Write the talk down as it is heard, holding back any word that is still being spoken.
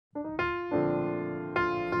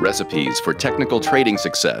recipes for technical trading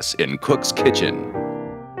success in Cook's Kitchen.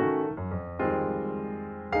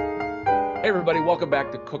 Hey everybody, welcome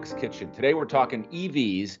back to Cook's Kitchen. Today we're talking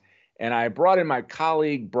EVs, and I brought in my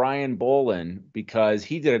colleague Brian Bolin because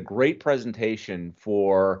he did a great presentation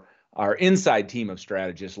for our inside team of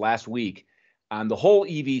strategists last week on the whole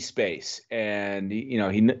EV space. And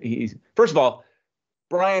he's first of all,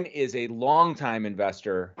 Brian is a longtime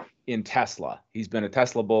investor in Tesla. He's been a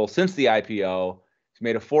Tesla bull since the IPO. He's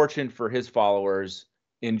made a fortune for his followers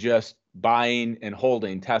in just buying and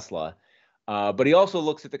holding Tesla. But he also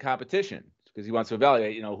looks at the competition because he wants to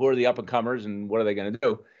evaluate, who are the up and comers and what are they going to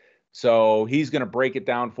do. So he's going to break it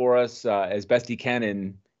down for us as best he can.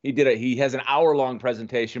 And he has an hour-long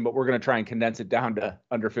presentation, but we're going to try and condense it down to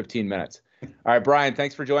under 15 minutes. All right, Brian,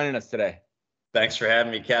 thanks for joining us today. Thanks for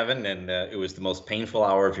having me, Kevin. And it was the most painful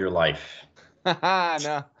hour of your life.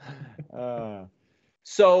 No.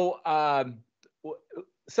 So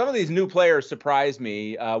some of these new players surprised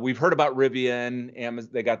me. We've heard about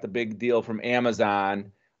Rivian. They got the big deal from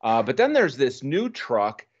Amazon. But then there's this new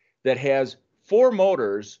truck that has 4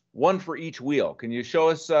 motors, one for each wheel. Can you show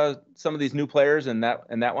us some of these new players in that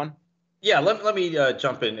one? Yeah, let me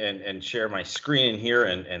jump in and share my screen here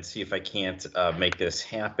and see if I can't make this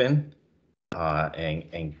happen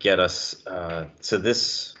and get us to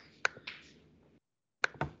this.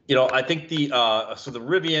 I think the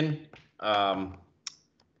Rivian.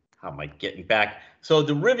 How am I getting back? So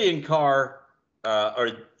the Rivian car,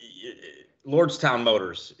 or Lordstown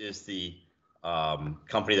Motors, is the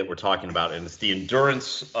company that we're talking about, and it's the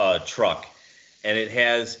endurance truck, and it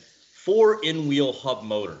has 4 in-wheel hub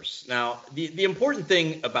motors. Now, the important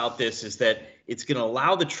thing about this is that it's going to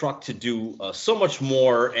allow the truck to do so much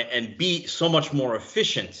more and be so much more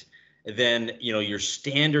efficient than your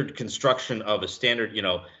standard construction of a standard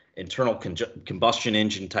internal combustion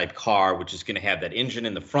engine type car, which is going to have that engine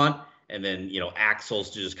in the front and then axles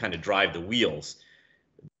to just kind of drive the wheels.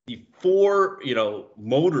 The 4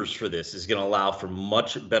 motors for this is going to allow for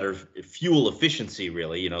much better fuel efficiency,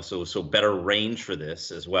 really, so better range for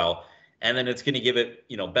this as well, and then it's going to give it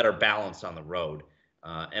better balance on the road.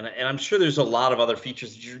 And I'm sure there's a lot of other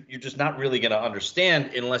features that you're just not really going to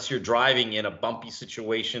understand unless you're driving in a bumpy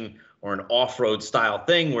situation or an off-road style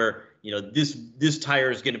thing where this tire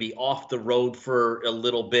is going to be off the road for a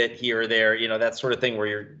little bit here or there, that sort of thing where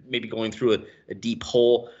you're maybe going through a deep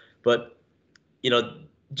hole. But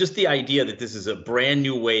just the idea that this is a brand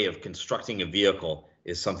new way of constructing a vehicle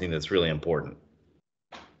is something that's really important.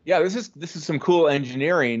 Yeah, this is some cool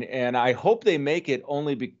engineering, and I hope they make it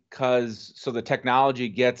only because so the technology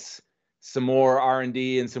gets some more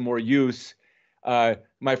R&D and some more use.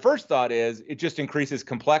 My first thought is it just increases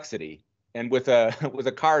complexity, and with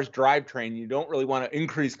a car's drivetrain, you don't really want to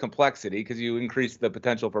increase complexity because you increase the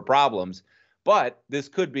potential for problems. But this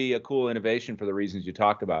could be a cool innovation for the reasons you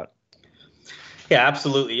talked about. Yeah,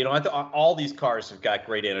 absolutely. All these cars have got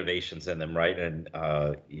great innovations in them, right? And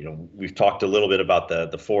we've talked a little bit about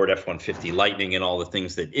the Ford F-150 Lightning and all the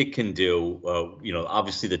things that it can do.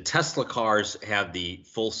 Obviously the Tesla cars have the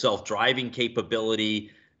full self-driving capability,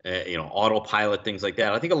 autopilot, things like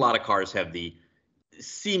that. I think a lot of cars have the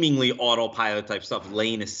seemingly autopilot type stuff,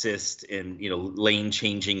 lane assist and lane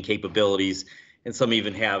changing capabilities, and some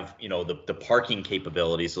even have the parking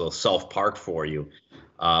capabilities, so they'll self-park for you.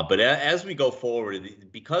 But as we go forward,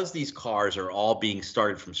 because these cars are all being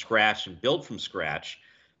started from scratch and built from scratch,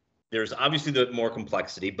 there's obviously the more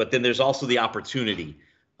complexity, but then there's also the opportunity,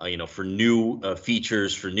 for new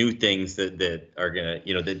features, for new things that are gonna,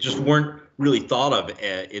 that just weren't really thought of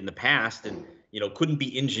in the past, and couldn't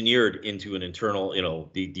be engineered into an internal,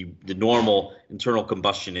 the normal internal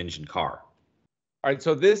combustion engine car. All right,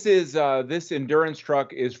 so this endurance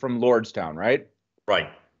truck is from Lordstown, right? Right.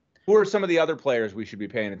 Who are some of the other players we should be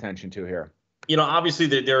paying attention to here? Obviously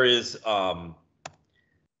there is, and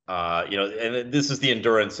this is the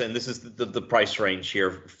endurance, and this is the price range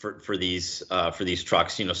here for these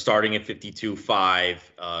trucks. Starting at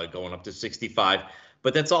 52.5, going up to 65.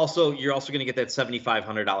 But you're also going to get that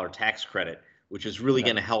 $7,500 tax credit, which is really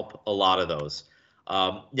going to help a lot of those.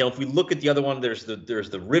 If we look at the other one, there's the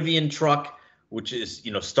Rivian truck, which is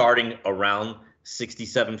starting around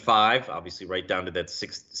 67.5, obviously right down to that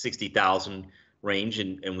 60,000 range,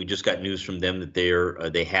 and we just got news from them that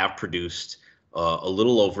they have produced a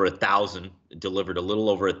little over 1,000, delivered a little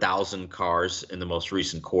over 1,000 cars in the most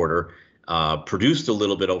recent quarter, produced a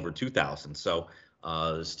little bit over 2,000, so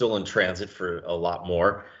still in transit for a lot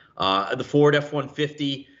more. The Ford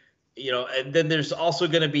F-150, And then there's also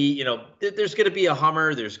going to be, there's going to be a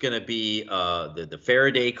Hummer, there's going to be the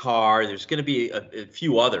Faraday car, there's going to be a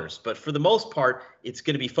few others, but for the most part, it's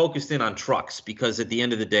going to be focused in on trucks because at the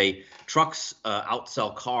end of the day, trucks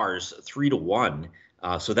outsell cars 3-1.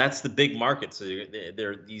 So that's the big market. So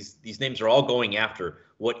these names are all going after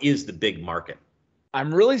what is the big market.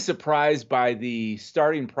 I'm really surprised by the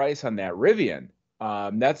starting price on that Rivian.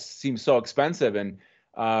 That seems so expensive, and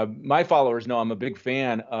my followers know I'm a big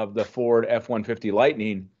fan of the Ford F-150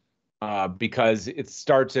 Lightning because it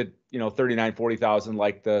starts at 39, 40,000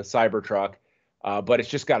 like the Cybertruck, but it's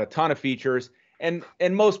just got a ton of features, and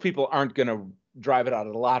most people aren't going to drive it out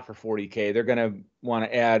of the lot for 40K. They're going to want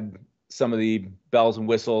to add some of the bells and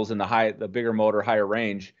whistles and the bigger motor, higher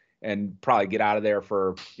range, and probably get out of there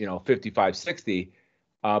for 55, 60.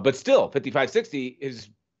 But still, 55, 60 is,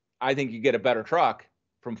 I think you get a better truck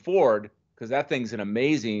from Ford because that thing's an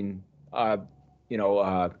amazing, they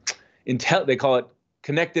call it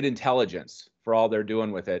connected intelligence for all they're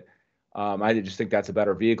doing with it. I just think that's a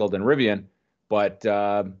better vehicle than Rivian, but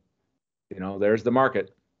there's the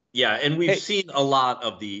market. Yeah, and we've seen a lot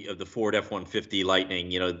of the Ford F-150 Lightning.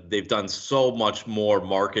 They've done so much more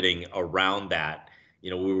marketing around that.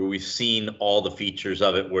 We've seen all the features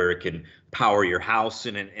of it where it can power your house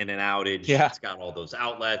in an outage. Yeah. It's got all those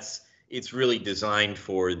outlets. It's really designed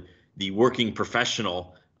for the working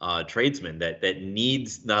professional tradesman that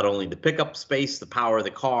needs not only the pickup space, the power of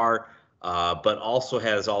the car, but also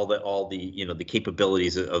has all the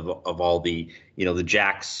capabilities of all the the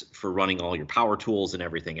jacks for running all your power tools and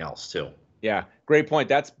everything else too. Yeah, great point.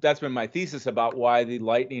 That's been my thesis about why the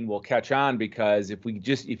Lightning will catch on, because if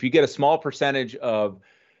you get a small percentage of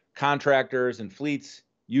contractors and fleets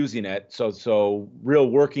using it, so real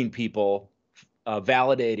working people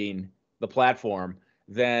validating the platform,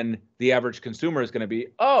 then the average consumer is going to be,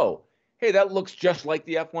 oh, hey, that looks just like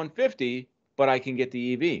the F-150, but I can get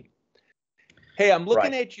the EV. Hey, I'm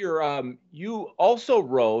looking at your, you also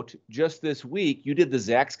wrote just this week, you did the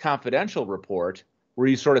Zacks Confidential report where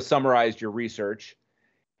you sort of summarized your research.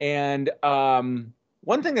 And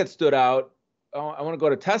one thing that stood out, I want to go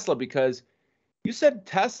to Tesla, because you said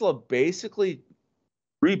Tesla basically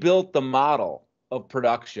rebuilt the model of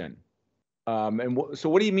production. So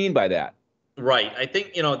what do you mean by that? Right. I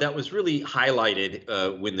think, that was really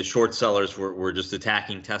highlighted when the short sellers were just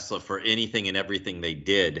attacking Tesla for anything and everything they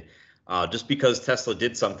did. Just because Tesla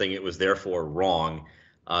did something, it was therefore wrong.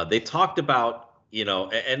 They talked about,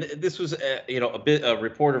 and this was, a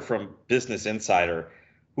reporter from Business Insider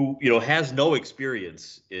who, has no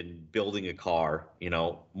experience in building a car,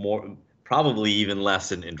 probably even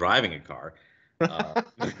less in driving a car.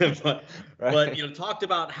 But talked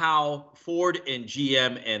about how Ford and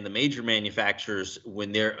GM and the major manufacturers,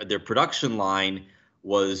 when their production line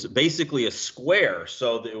was basically a square,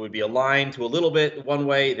 so it would be aligned to a little bit one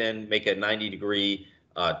way, then make a 90-degree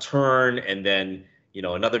turn, and then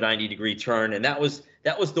another 90-degree turn, and that was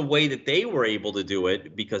the way that they were able to do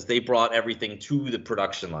it because they brought everything to the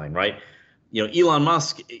production line, right? Elon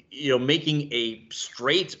Musk, making a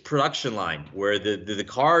straight production line where the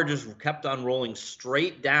car just kept on rolling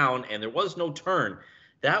straight down and there was no turn.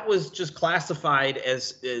 That was just classified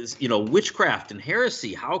as witchcraft and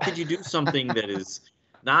heresy. How could you do something that is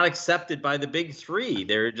not accepted by the big three?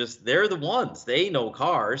 They're the ones. They know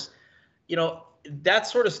cars. That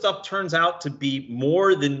sort of stuff turns out to be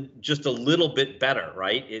more than just a little bit better,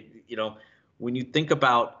 right? When you think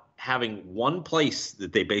about having one place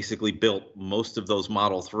that they basically built most of those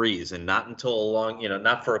Model 3s, and not until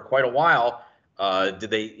not for quite a while,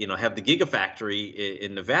 did they, have the Gigafactory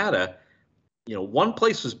in Nevada. One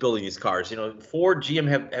place was building these cars. Ford, GM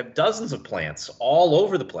have dozens of plants all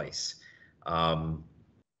over the place.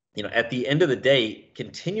 At the end of the day,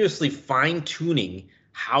 continuously fine-tuning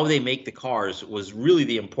how they make the cars was really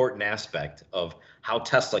the important aspect of how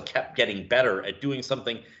Tesla kept getting better at doing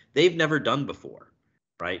something they've never done before.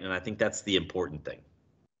 Right. And I think that's the important thing.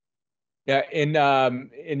 Yeah.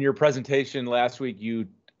 In your presentation last week, you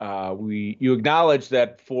acknowledged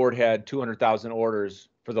that Ford had 200,000 orders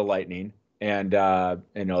for the Lightning, and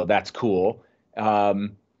that's cool.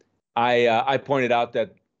 I pointed out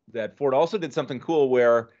that Ford also did something cool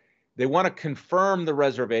where they want to confirm the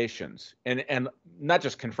reservations, and not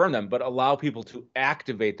just confirm them, but allow people to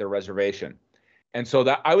activate their reservation. And so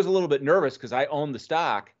that I was a little bit nervous because I owned the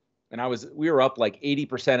stock. And we were up like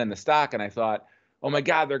 80% in the stock, and I thought, oh my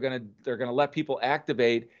God, they're gonna let people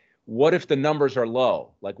activate. What if the numbers are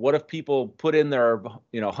low? Like, what if people put in their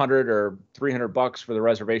 $100 or $300 for the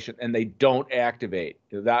reservation and they don't activate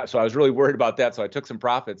that? So I was really worried about that. So I took some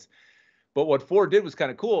profits. But what Ford did was kind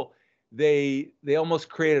of cool. They almost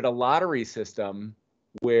created a lottery system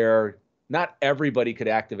where not everybody could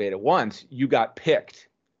activate at once. You got picked.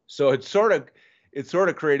 So it sort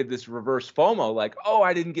of created this reverse FOMO, like, oh,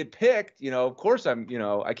 I didn't get picked. Of course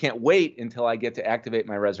I can't wait until I get to activate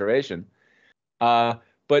my reservation.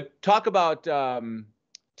 But talk about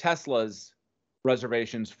Tesla's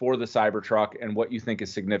reservations for the Cybertruck and what you think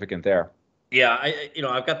is significant there. Yeah,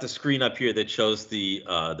 I've got the screen up here that shows the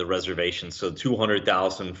reservations. So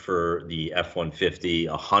 200,000 for the F-150,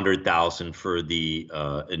 100,000 for the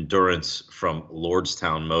Endurance from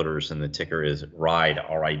Lordstown Motors, and the ticker is RIDE,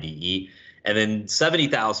 RIDE, and then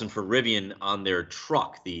 70,000 for Rivian on their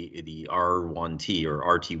truck, the R1T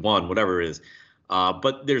or RT1, whatever it is.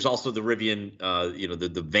 But there's also the Rivian,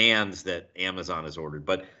 the vans that Amazon has ordered.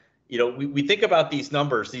 But we think about these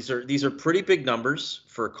numbers. These are pretty big numbers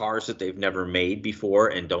for cars that they've never made before,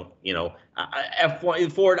 and don't.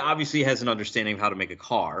 Ford obviously has an understanding of how to make a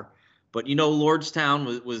car, but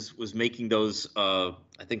Lordstown was making those I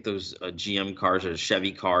think those GM cars or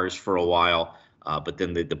Chevy cars for a while, but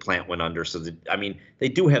then the plant went under. So they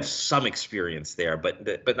do have some experience there,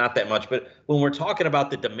 but not that much. But when we're talking about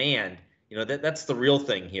the demand, that's the real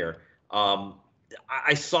thing here.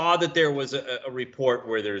 I saw that there was a report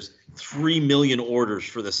where there's 3 million orders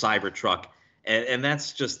for the Cybertruck, and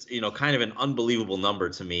that's just kind of an unbelievable number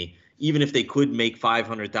to me. Even if they could make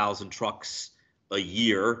 500,000 trucks a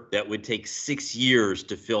year, that would take 6 years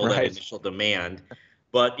to fill that initial demand.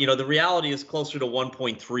 But the reality is closer to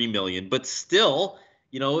 1.3 million. But still,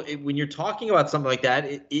 when you're talking about something like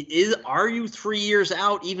that, are you 3 years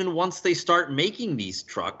out even once they start making these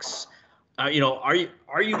trucks? Are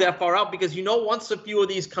you that far out? Because once a few of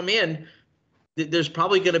these come in, there's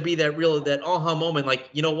probably going to be that aha moment, like,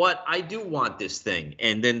 what, I do want this thing,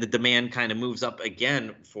 and then the demand kind of moves up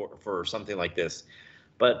again for something like this.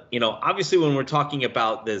 But obviously, when we're talking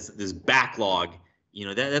about this backlog,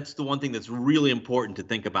 that's the one thing that's really important to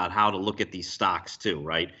think about, how to look at these stocks too,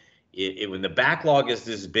 right? When the backlog is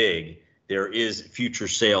this big, there is future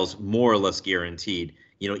sales more or less guaranteed.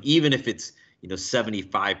 Even if it's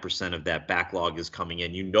 75% of that backlog is coming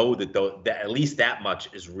in, that at least that much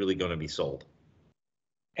is really going to be sold.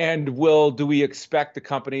 And do we expect the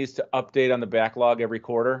companies to update on the backlog every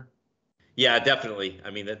quarter? Yeah, definitely.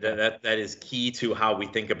 I mean, that is key to how we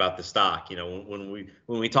think about the stock. When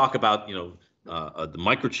we talk about the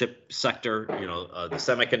microchip sector, the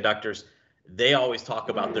semiconductors, they always talk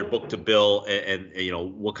about their book to bill and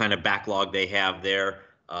what kind of backlog they have there.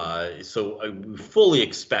 So we fully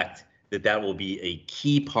expect that will be a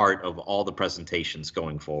key part of all the presentations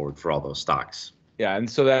going forward for all those stocks. Yeah, and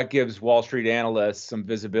so that gives Wall Street analysts some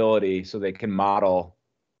visibility so they can model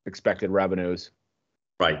expected revenues.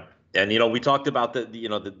 Right. And we talked about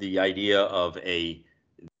the idea of the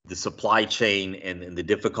supply chain and the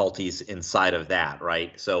difficulties inside of that,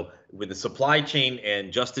 right? So when the supply chain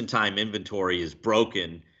and just-in-time inventory is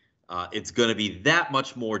broken, it's going to be that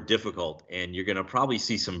much more difficult, and you're going to probably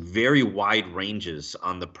see some very wide ranges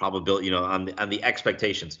on the probability, on the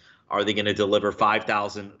expectations. Are they going to deliver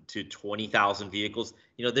 5,000 to 20,000 vehicles?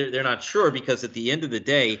 They're not sure, because at the end of the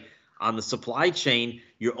day, on the supply chain,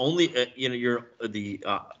 you're only,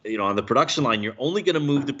 on the production line, you're only going to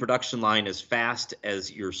move the production line as fast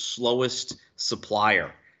as your slowest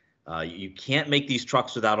supplier. You can't make these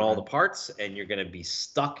trucks without all the parts, and you're going to be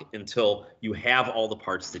stuck until you have all the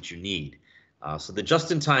parts that you need. So the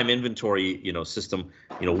just-in-time inventory, system,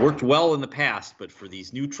 worked well in the past, but for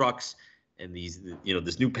these new trucks and these,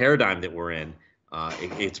 this new paradigm that we're in,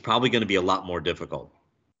 it's probably going to be a lot more difficult.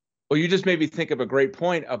 Well, you just made me think of a great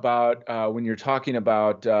point about when you're talking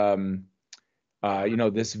about,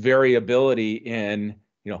 this variability in,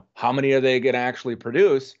 how many are they going to actually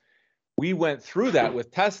produce? We went through that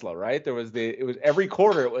with Tesla, right? It was every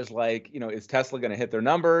quarter. It was like, is Tesla going to hit their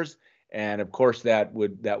numbers? And of course, that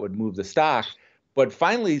would move the stock. But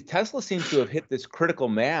finally, Tesla seems to have hit this critical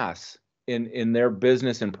mass in their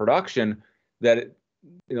business and production that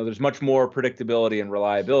there's much more predictability and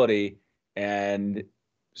reliability, and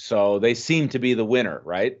so they seem to be the winner,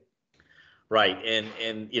 right? Right,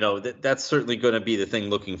 and that's certainly going to be the thing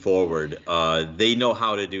looking forward. They know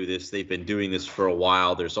how to do this. They've been doing this for a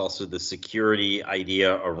while. There's also the security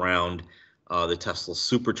idea around the Tesla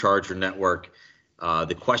supercharger network.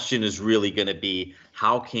 The question is really going to be,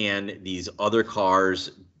 how can these other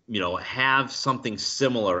cars, have something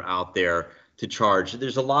similar out there to charge?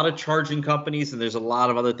 There's a lot of charging companies and there's a lot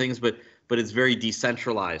of other things, but it's very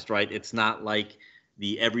decentralized, right? It's not like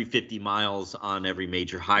the every 50 miles on every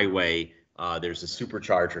major highway there's a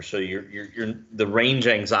supercharger. So the range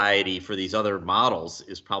anxiety for these other models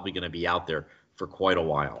is probably going to be out there for quite a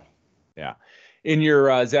while. Yeah. In your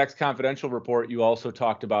Zacks Confidential report, you also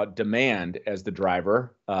talked about demand as the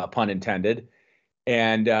driver, pun intended.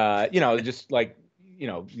 And, just like,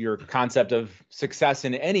 your concept of success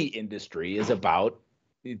in any industry is about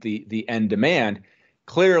the end demand.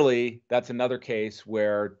 Clearly, that's another case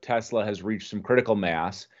where Tesla has reached some critical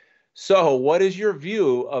mass. So what is your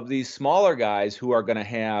view of these smaller guys who are going to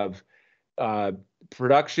have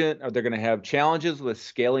production, or they're going to have challenges with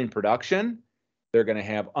scaling production? They're going to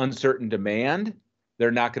have uncertain demand.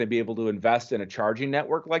 They're not going to be able to invest in a charging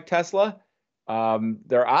network like Tesla.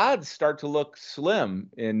 Their odds start to look slim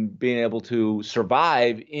in being able to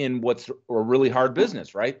survive in what's a really hard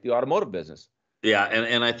business, right? The automotive business. Yeah,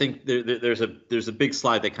 and I think there's a big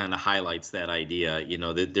slide that kind of highlights that idea.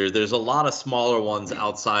 There's a lot of smaller ones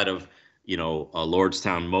outside of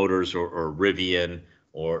Lordstown Motors or Rivian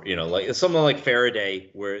or like someone like Faraday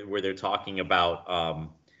where they're talking about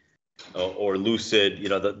or Lucid.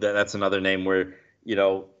 That's another name where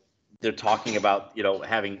they're talking about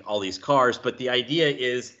having all these cars, but the idea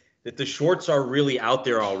is that the shorts are really out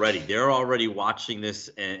there already. They're already watching this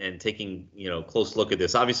and taking close look at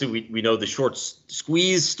this. Obviously, we know the short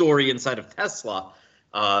squeeze story inside of Tesla.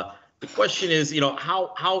 The question is,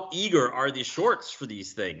 how eager are these shorts for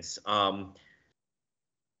these things? Lordstown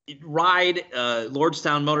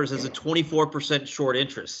Motors has a 24% short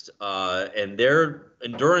interest, and their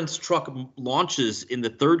endurance truck launches in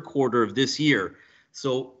the third quarter of this year.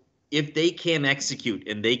 So if they can execute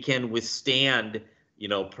and they can withstand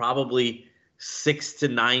probably 6 to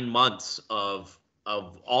 9 months of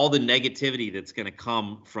all the negativity that's going to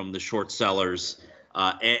come from the short sellers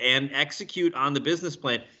and execute on the business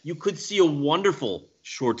plan, you could see a wonderful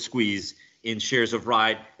short squeeze in shares of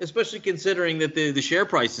Ride, especially considering that the share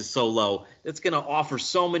price is so low. That's going to offer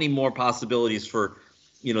so many more possibilities for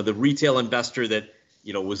the retail investor that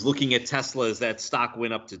was looking at Tesla as that stock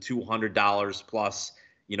went up to $200 plus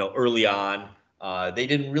early on. They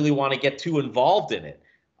didn't really want to get too involved in it.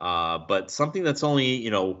 But something that's only,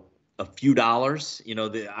 a few dollars,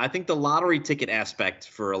 I think the lottery ticket aspect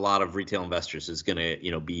for a lot of retail investors is going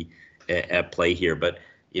to, be at play here. But,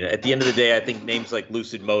 at the end of the day, I think names like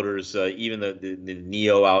Lucid Motors, even the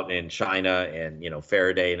NIO out in China and,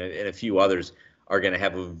 Faraday and a few others are going to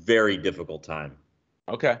have a very difficult time.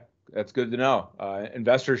 Okay. That's good to know.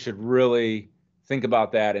 Investors should really think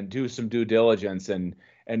about that and do some due diligence and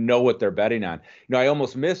know what they're betting on. I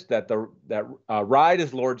almost missed that that Ride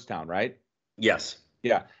is Lordstown, right? Yes.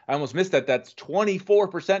 Yeah, I almost missed that. That's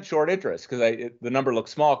 24% short interest because the number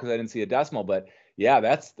looks small because I didn't see a decimal. But yeah,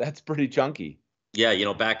 that's pretty chunky.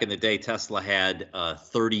 Yeah, back in the day, Tesla had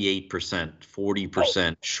 38%,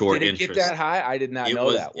 40% short did it interest. Get that high? I did not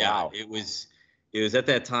know that. Wow. Yeah, it was at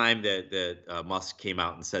that time that Musk came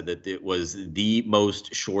out and said that it was the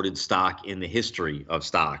most shorted stock in the history of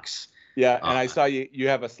stocks. Yeah, and I saw you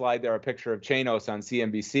have a slide there, a picture of Chanos on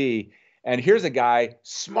CNBC, and here's a guy,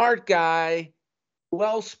 smart guy,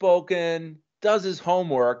 well-spoken, does his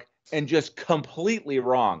homework, and just completely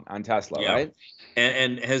wrong on Tesla, right?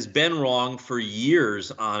 And has been wrong for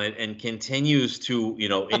years on it and continues to,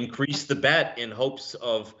 increase the bet in hopes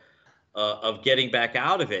of getting back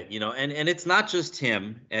out of it, and it's not just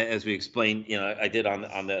him, as we explained, I did on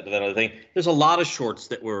that other thing. There's a lot of shorts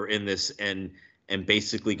that were in this and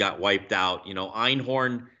basically got wiped out.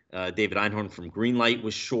 Einhorn, David Einhorn from Greenlight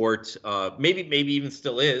was short, maybe even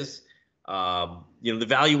still is. The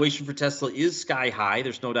valuation for Tesla is sky high.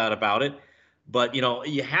 There's no doubt about it. But,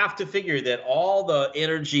 you have to figure that all the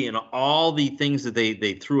energy and all the things that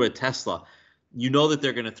they threw at Tesla, that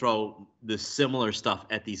they're going to throw the similar stuff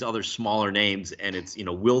at these other smaller names. And it's,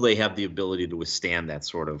 will they have the ability to withstand that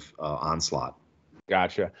sort of onslaught?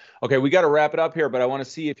 Gotcha. Okay, we got to wrap it up here, but I want to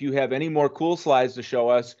see if you have any more cool slides to show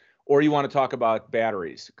us, or you want to talk about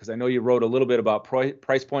batteries, because I know you wrote a little bit about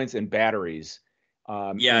price points and batteries.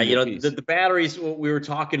 The batteries, we were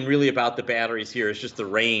talking really about the batteries here. It's just the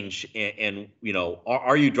range and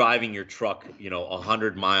are you driving your truck,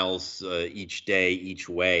 100 miles each day, each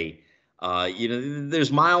way?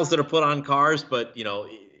 There's miles that are put on cars, but,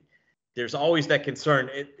 there's always that concern.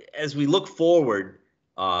 As we look forward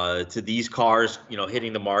to these cars,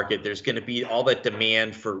 hitting the market, there's going to be all that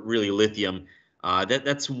demand for really lithium.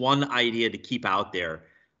 That's one idea to keep out there.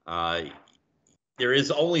 There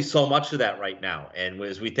is only so much of that right now. And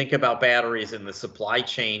as we think about batteries and the supply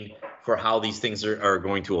chain for how these things are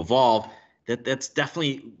going to evolve, that's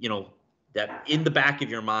definitely, that in the back of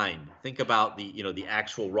your mind. Think about the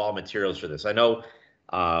actual raw materials for this. I know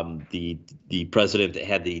the president that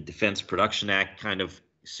had the Defense Production Act kind of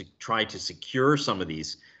tried to secure some of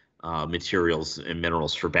these materials and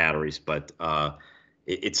minerals for batteries, but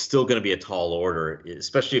it's still going to be a tall order,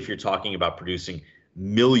 especially if you're talking about producing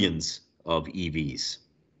millions of EVs.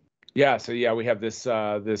 Yeah. So yeah, we have this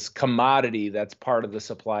this commodity that's part of the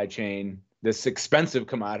supply chain, this expensive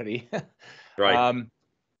commodity. Right.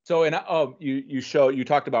 So and you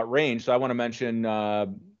talked about range, so I want to mention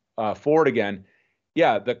Ford again.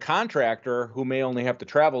 Yeah, the contractor who may only have to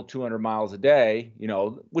travel 200 miles a day,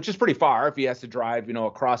 which is pretty far if he has to drive,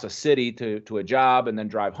 across a city to a job and then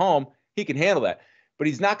drive home, he can handle that. But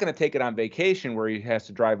he's not going to take it on vacation where he has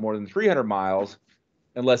to drive more than 300 miles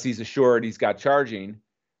unless he's assured he's got charging.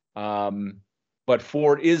 But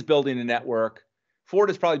Ford is building a network. Ford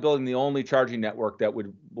is probably building the only charging network that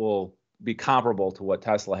will be comparable to what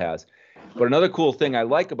Tesla has. But another cool thing I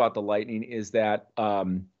like about the Lightning is that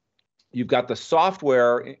you've got the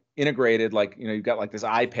software integrated, like you've got like this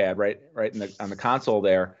iPad right on the console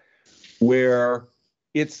there, where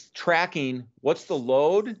it's tracking what's the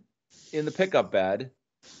load in the pickup bed,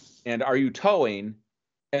 and are you towing,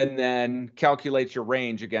 and then calculates your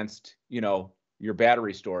range against your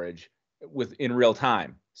battery storage in real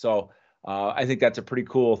time. So I think that's a pretty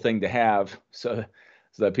cool thing to have. So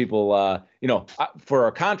that people, for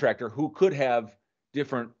a contractor who could have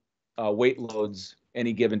different weight loads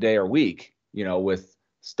any given day or week, with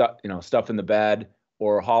stuff in the bed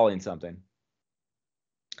or hauling something.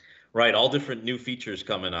 Right, all different new features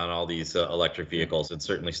coming on all these electric vehicles, and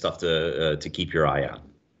certainly stuff to keep your eye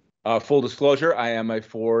on. Full disclosure, I am a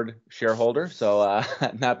Ford shareholder, so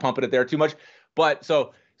not pumping it there too much. But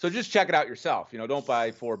so just check it out yourself. Don't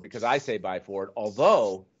buy Ford because I say buy Ford.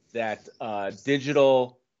 Although that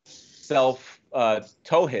digital self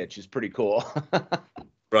tow hitch is pretty cool.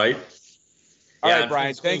 Right. All right,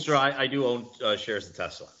 Brian. Thanks. I do own shares of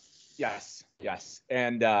Tesla. Yes,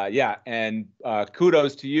 and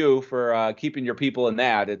kudos to you for keeping your people in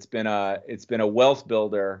that. It's been a wealth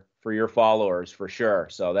builder for your followers for sure.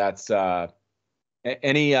 So that's you're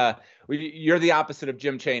the opposite of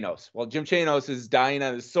Jim Chanos. While Jim Chanos is dying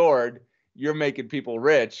on his sword, you're making people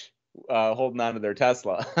rich, holding on to their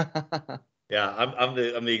Tesla. Yeah, I'm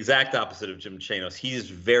the exact opposite of Jim Chanos. He's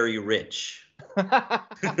very rich.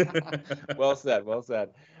 Well said.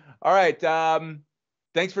 All right.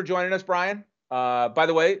 Thanks for joining us, Brian. By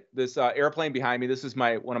the way, this airplane behind me, this is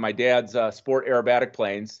one of my dad's sport aerobatic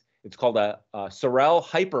planes. It's called a Sorel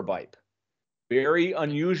Hyperbipe. Very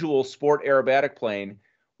unusual sport aerobatic plane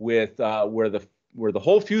with where the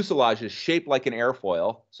whole fuselage is shaped like an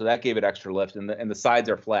airfoil, so that gave it extra lift, and the sides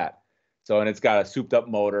are flat. So, and it's got a souped up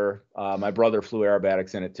motor. My brother flew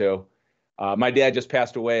aerobatics in it too. My dad just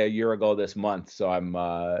passed away a year ago this month, so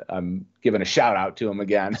I'm giving a shout out to him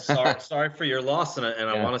again. sorry for your loss, and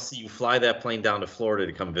I want to see you fly that plane down to Florida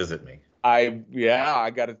to come visit me. I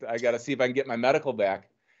gotta see if I can get my medical back.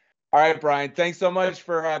 All right, Brian, thanks so much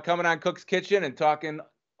for coming on Cook's Kitchen and talking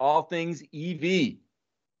all things EV.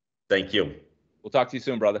 Thank you. We'll talk to you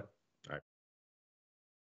soon, brother.